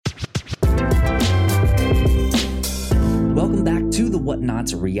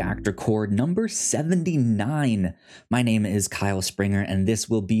Whatnots Reactor Core number 79. My name is Kyle Springer, and this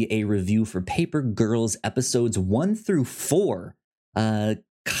will be a review for Paper Girls episodes 1 through 4. Kind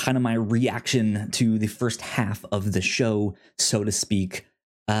of my reaction to the first half of the show, so to speak.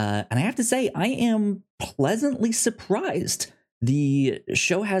 And I have to say, I am pleasantly surprised. The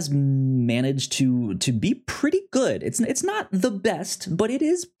show has managed to be pretty good. It's not the best, but it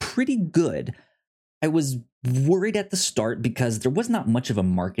is pretty good. I was worried at the start because there was not much of a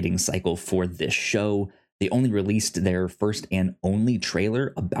marketing cycle for this show. They only released their first and only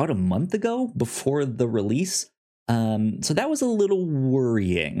trailer about a month ago before the release. So that was a little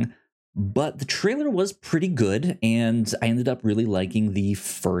worrying. But the trailer was pretty good, and I ended up really liking the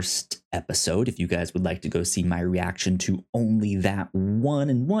first episode. If you guys would like to go see my reaction to only that one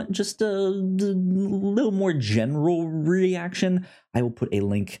and want just a little more general reaction, I will put a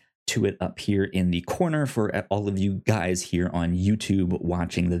link to it up here in the corner for all of you guys here on YouTube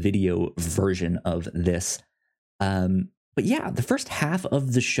watching the video version of this. But yeah, the first half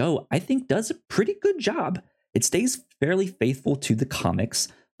of the show, I think, does a pretty good job. It stays fairly faithful to the comics,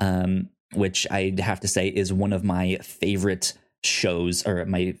 which I have to say is one of my favorite shows, or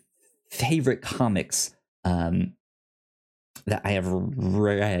my favorite comics that I have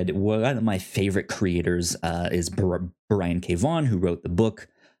read. One of my favorite creators is Brian K. Vaughan, who wrote the book.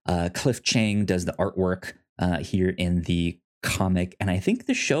 Cliff Chiang does the artwork here in the comic, and I think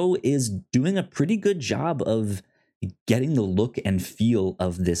the show is doing a pretty good job of getting the look and feel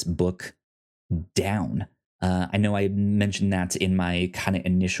of this book down. I know I mentioned that in my kind of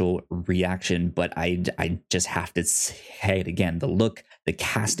initial reaction, but I just have to say it again. The look, the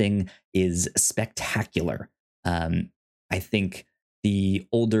casting is spectacular. I think the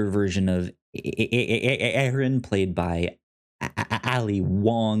older version of Aaron, played by Ali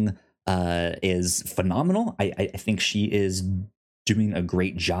Wong, is phenomenal. I think she is doing a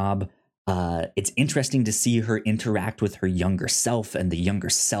great job. It's interesting to see her interact with her younger self, and the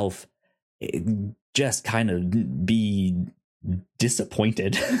younger self just kind of be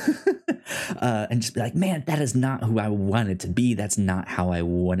disappointed and just be like, man, that is not who I wanted to be. That's not how I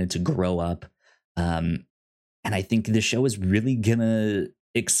wanted to grow up. And I think the show is really gonna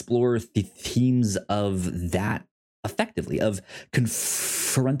explore the themes of that effectively, of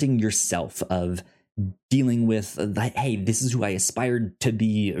confronting yourself, of dealing with that, hey, this is who I aspired to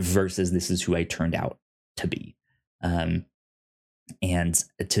be versus this is who I turned out to be. And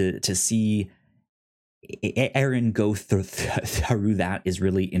to see Aaron go through that is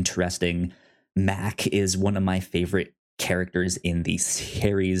really interesting. Mac is one of my favorite characters in the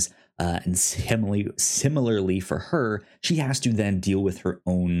series, and similarly for her, she has to then deal with her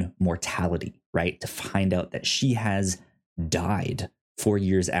own mortality, right? To find out that she has died 4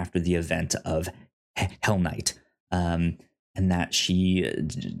 years after the event of Hell Night, and that she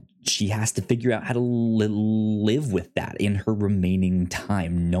has to figure out how to live with that in her remaining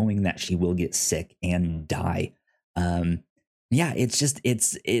time, knowing that she will get sick and die. Yeah,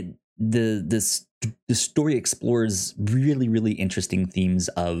 the story explores really, really interesting themes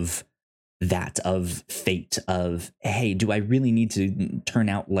of that, of fate, of, hey, do I really need to turn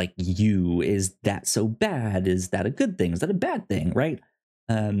out like you? Is that so bad? Is that a good thing? Is that a bad thing? Right?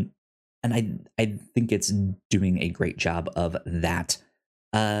 And I think it's doing a great job of that.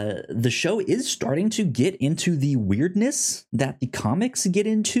 The show is starting to get into the weirdness that the comics get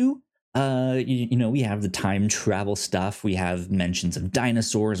into. You know, we have the time travel stuff. We have mentions of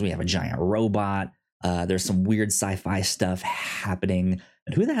dinosaurs. We have a giant robot. There's some weird sci-fi stuff happening.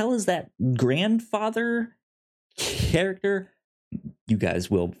 And who the hell is that grandfather character? You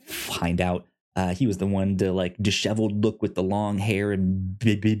guys will find out. He was the one, the like disheveled look with the long hair and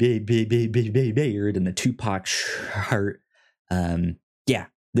beard and the Tupac shirt. Yeah,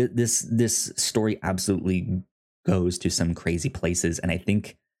 this story absolutely goes to some crazy places, and I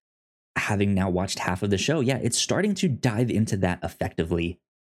think, having now watched half of the show, yeah, it's starting to dive into that effectively.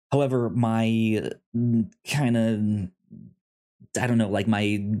 However, my kind of, I don't know, like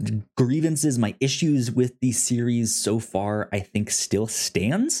my grievances, my issues with the series so far, I think still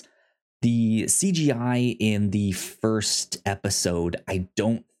stands. The CGI in the first episode, I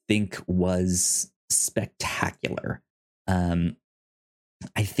don't think was spectacular.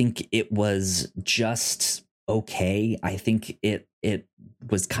 I think it was just okay. I think it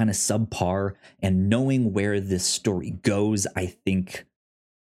was kind of subpar, and knowing where this story goes, I think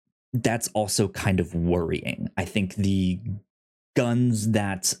that's also kind of worrying. I think the guns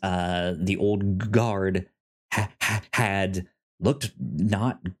that the old guard had looked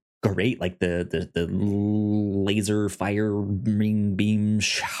not great, like the laser firing beam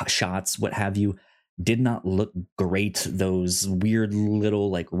shots, what have you. did not look great. Those weird little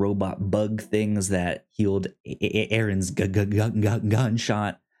like robot bug things that healed Aaron's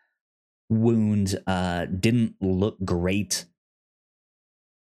gunshot wound didn't look great.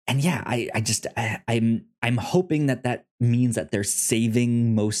 And yeah, I'm hoping that means that they're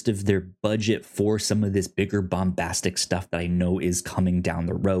saving most of their budget for some of this bigger bombastic stuff that I know is coming down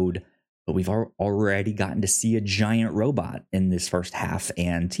the road. But we've already gotten to see a giant robot in this first half,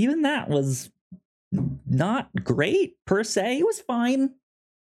 and even that was not great per se. It was fine,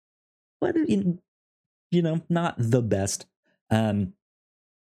 but not the best.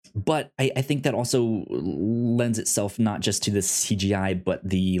 But I think that also lends itself not just to the CGI, but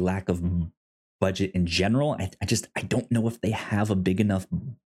the lack of budget in general. I don't know if they have a big enough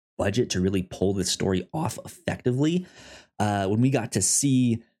budget to really pull this story off effectively. When we got to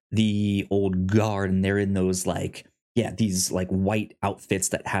see the old guard and they're in those these like white outfits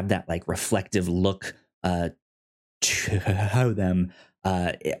that have that like reflective look to them.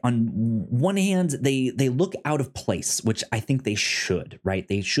 On one hand, they look out of place, which I think they should, right?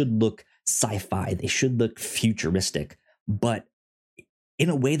 They should look sci-fi, they should look futuristic, but in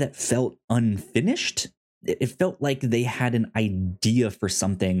a way that felt unfinished. It felt like they had an idea for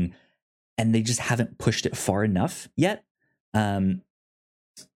something and they just haven't pushed it far enough yet.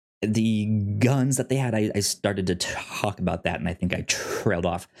 The guns that they had, I started to talk about that, and I think I trailed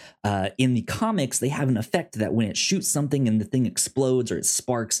off. In the comics, they have an effect that when it shoots something and the thing explodes or it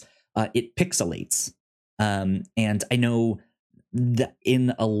sparks, it pixelates. And I know that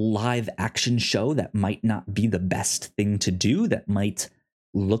in a live action show, that might not be the best thing to do. That might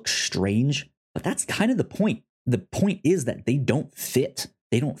look strange, but that's kind of the point. The point is that they don't fit.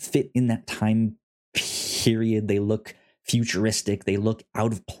 They don't fit in that time period. They look futuristic, they look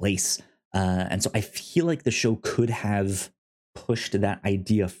out of place, and so I feel like the show could have pushed that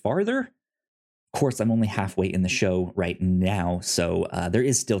idea farther. Of course, I'm only halfway in the show right now, so there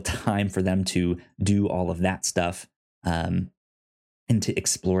is still time for them to do all of that stuff and to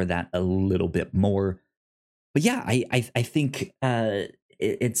explore that a little bit more. But yeah, I think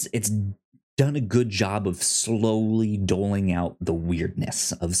it's done a good job of slowly doling out the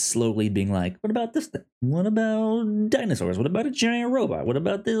weirdness, of slowly being like, what about this thing? What about dinosaurs? What about a giant robot? What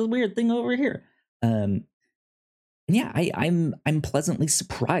about this weird thing over here? And yeah, I'm pleasantly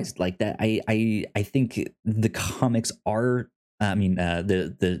surprised like that. I think the comics are,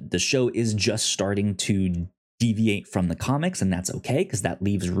 the show is just starting to deviate from the comics, and that's okay because that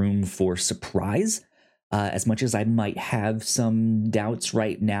leaves room for surprise. As much as I might have some doubts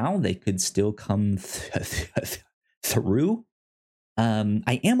right now, they could still come through.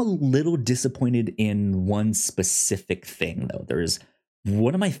 I am a little disappointed in one specific thing, though. There's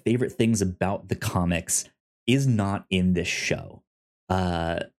one of my favorite things about the comics is not in this show. In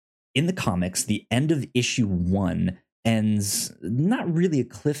the comics, the end of issue 1 ends not really a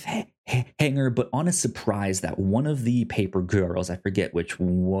cliffhanger, but on a surprise that one of the paper girls, I forget which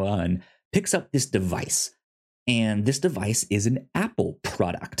one, picks up this device, and this device is an Apple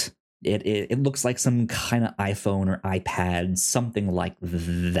product. It looks like some kind of iPhone or iPad, something like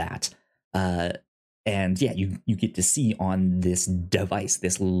that. And yeah, you get to see on this device,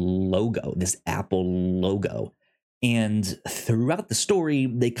 this logo, this Apple logo. And throughout the story,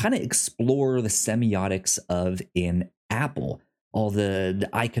 they kind of explore the semiotics of an apple, all the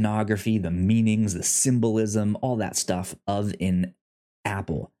iconography, the meanings, the symbolism, all that stuff of an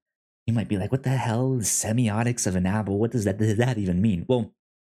apple. You might be like, what the hell? The semiotics of an apple? What does that even mean? Well,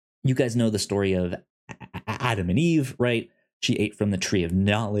 you guys know the story of Adam and Eve, right? She ate from the tree of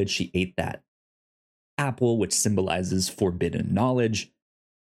knowledge. She ate that apple, which symbolizes forbidden knowledge.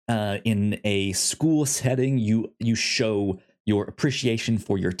 In a school setting, you show your appreciation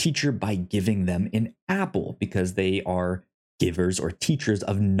for your teacher by giving them an apple because they are givers or teachers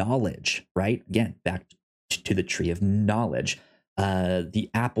of knowledge, right? Again, back to the tree of knowledge. The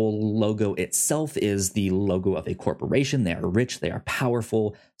Apple logo itself is the logo of a corporation. They are rich, they are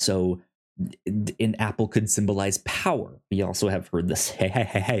powerful. So an apple could symbolize power. We also have heard the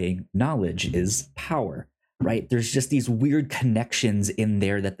saying, knowledge is power, right? There's just these weird connections in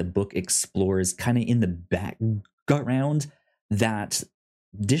there that the book explores kind of in the background that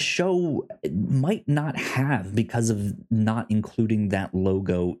this show might not have because of not including that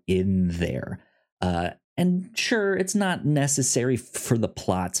logo in there. And sure, it's not necessary for the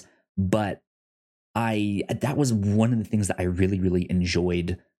plot, but that was one of the things that I really, really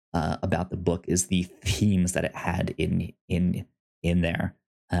enjoyed about the book is the themes that it had in there.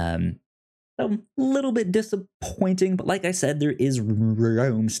 A little bit disappointing, but like I said, there is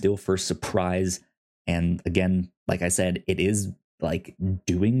room still for surprise. And again, like I said, it is like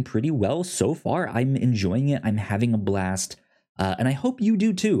doing pretty well so far. I'm enjoying it. I'm having a blast. And I hope you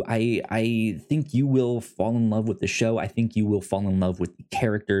do too. I think you will fall in love with the show. I think you will fall in love with the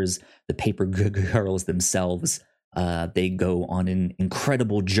characters, the Paper Girls themselves. They go on an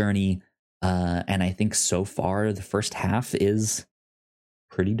incredible journey. And I think so far the first half is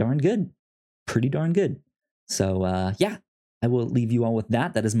pretty darn good. Pretty darn good. So yeah, I will leave you all with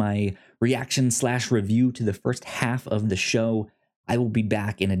that. That is my reaction / review to the first half of the show. I will be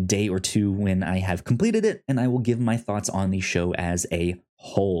back in a day or two when I have completed it, and I will give my thoughts on the show as a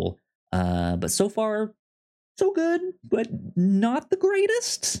whole. But so far, so good, but not the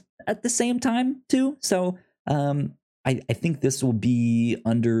greatest at the same time, too. So I think this will be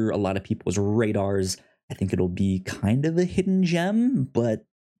under a lot of people's radars. I think it'll be kind of a hidden gem, but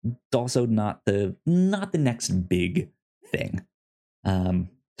also not the next big thing.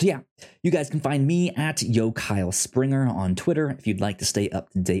 So yeah, you guys can find me at Yo Kyle Springer on Twitter if you'd like to stay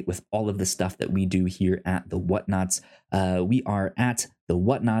up to date with all of the stuff that we do here at The Whatnauts. We are at The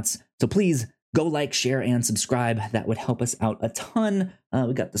Whatnauts, so please go like, share, and subscribe. That would help us out a ton.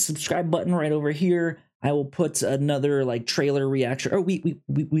 We got the subscribe button right over here. I will put another like trailer reaction. Or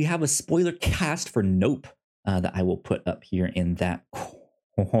we have a spoiler cast for Nope that I will put up here in that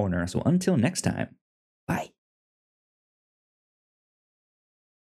corner. So until next time, bye.